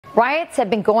Riots have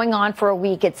been going on for a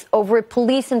week. It's over a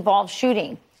police-involved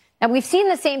shooting. Now, we've seen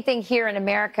the same thing here in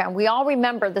America, and we all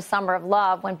remember the Summer of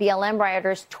Love when BLM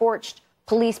rioters torched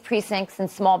police precincts and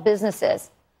small businesses.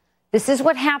 This is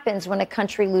what happens when a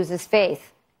country loses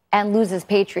faith and loses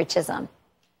patriotism.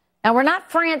 Now, we're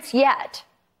not France yet.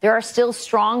 There are still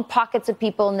strong pockets of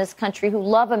people in this country who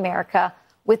love America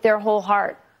with their whole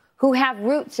heart, who have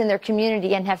roots in their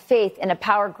community and have faith in a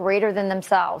power greater than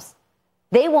themselves.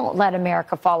 They won't let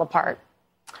America fall apart.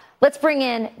 Let's bring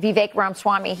in Vivek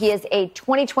Ramaswamy. He is a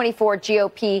 2024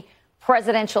 GOP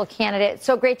presidential candidate.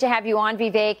 So great to have you on,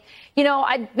 Vivek. You know,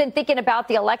 I've been thinking about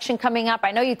the election coming up.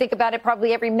 I know you think about it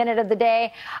probably every minute of the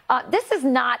day. This is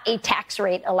not a tax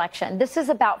rate election. This is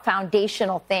about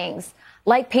foundational things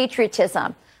like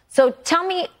patriotism. So tell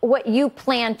me what you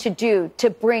plan to do to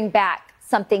bring back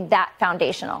something that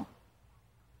foundational.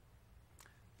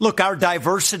 Look, our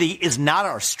diversity is not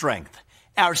our strength.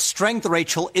 Our strength,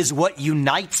 Rachel, is what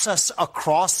unites us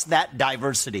across that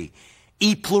diversity.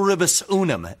 E pluribus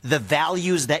unum, the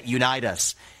values that unite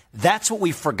us. That's what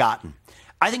we've forgotten.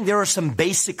 I think there are some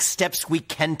basic steps we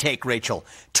can take, Rachel,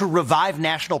 to revive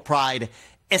national pride,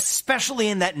 especially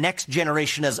in that next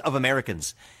generation of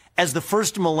Americans. As the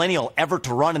first millennial ever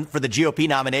to run for the GOP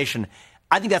nomination,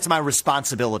 I think that's my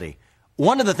responsibility.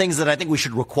 One of the things that I think we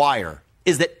should require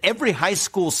is that every high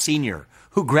school senior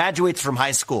who graduates from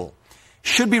high school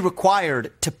should be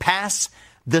required to pass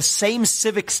the same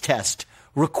civics test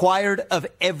required of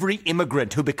every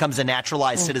immigrant who becomes a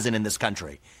naturalized citizen in this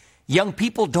country. Young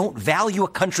people don't value a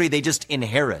country they just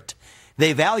inherit.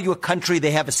 They value a country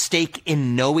they have a stake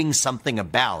in knowing something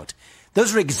about.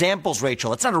 Those are examples,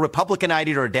 Rachel. It's not a Republican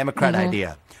idea or a Democrat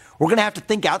idea. We're going to have to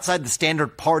think outside the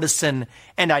standard partisan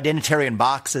and identitarian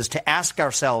boxes to ask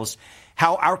ourselves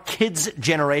how our kids'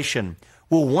 generation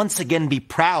will once again be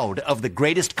proud of the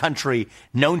greatest country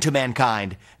known to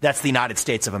mankind. That's the United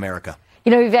States of America.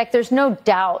 You know, Vivek, there's no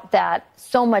doubt that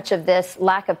so much of this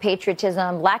lack of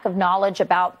patriotism, lack of knowledge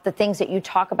about the things that you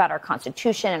talk about, our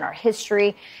Constitution and our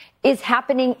history, is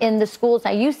happening in the schools.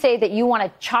 Now, you say that you want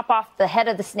to chop off the head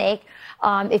of the snake.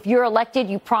 If you're elected,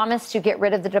 you promise to get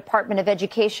rid of the Department of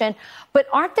Education. But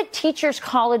aren't the teachers'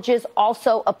 colleges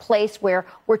also a place where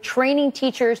we're training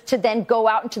teachers to then go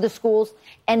out into the schools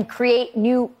and create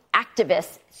new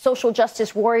activists, social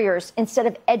justice warriors, instead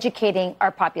of educating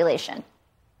our population?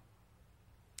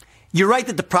 You're right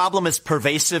that the problem is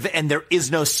pervasive and there is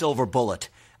no silver bullet.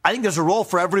 I think there's a role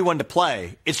for everyone to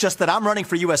play. It's just that I'm running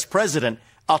for U.S. president.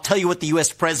 I'll tell you what the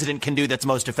U.S. president can do that's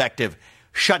most effective.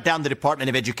 Shut down the Department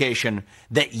of Education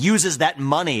that uses that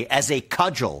money as a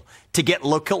cudgel to get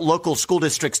local school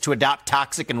districts to adopt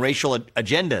toxic and racial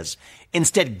agendas.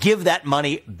 Instead, give that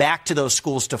money back to those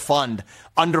schools to fund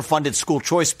underfunded school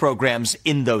choice programs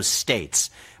in those states.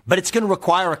 But it's going to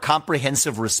require a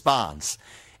comprehensive response.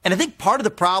 And I think part of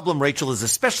the problem, Rachel, is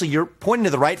especially you're pointing to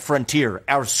the right frontier,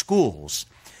 our schools.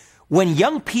 When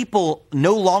young people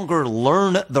no longer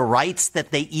learn the rights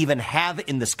that they even have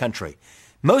in this country,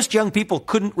 most young people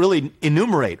couldn't really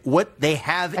enumerate what they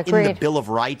have in the Bill of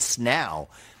Rights now.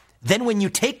 Then when you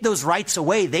take those rights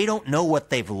away, they don't know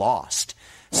what they've lost.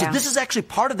 So this is actually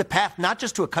part of the path, not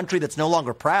just to a country that's no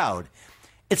longer proud.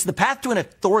 It's the path to an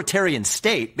authoritarian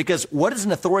state, because what does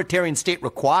an authoritarian state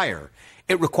require?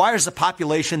 It requires a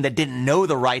population that didn't know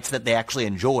the rights that they actually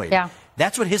enjoyed.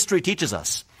 That's what history teaches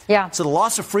us. So the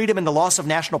loss of freedom and the loss of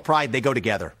national pride, they go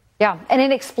together. And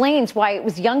it explains why it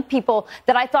was young people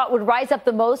that I thought would rise up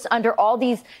the most under all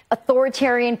these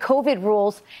authoritarian COVID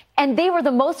rules. And they were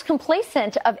the most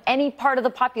complacent of any part of the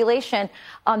population.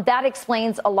 That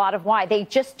explains a lot of why. They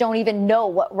just don't even know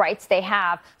what rights they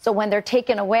have. So when they're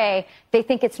taken away, they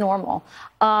think it's normal.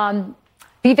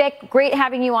 Vivek, great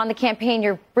having you on the campaign.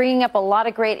 You're bringing up a lot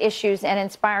of great issues and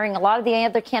inspiring a lot of the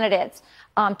other candidates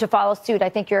to follow suit. I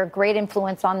think you're a great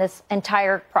influence on this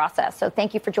entire process. So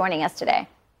thank you for joining us today.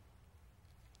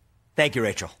 Thank you,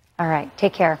 Rachel. All right.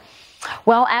 Take care.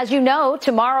 Well, as you know,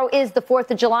 tomorrow is the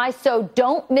 4th of July, so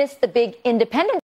don't miss the big Independence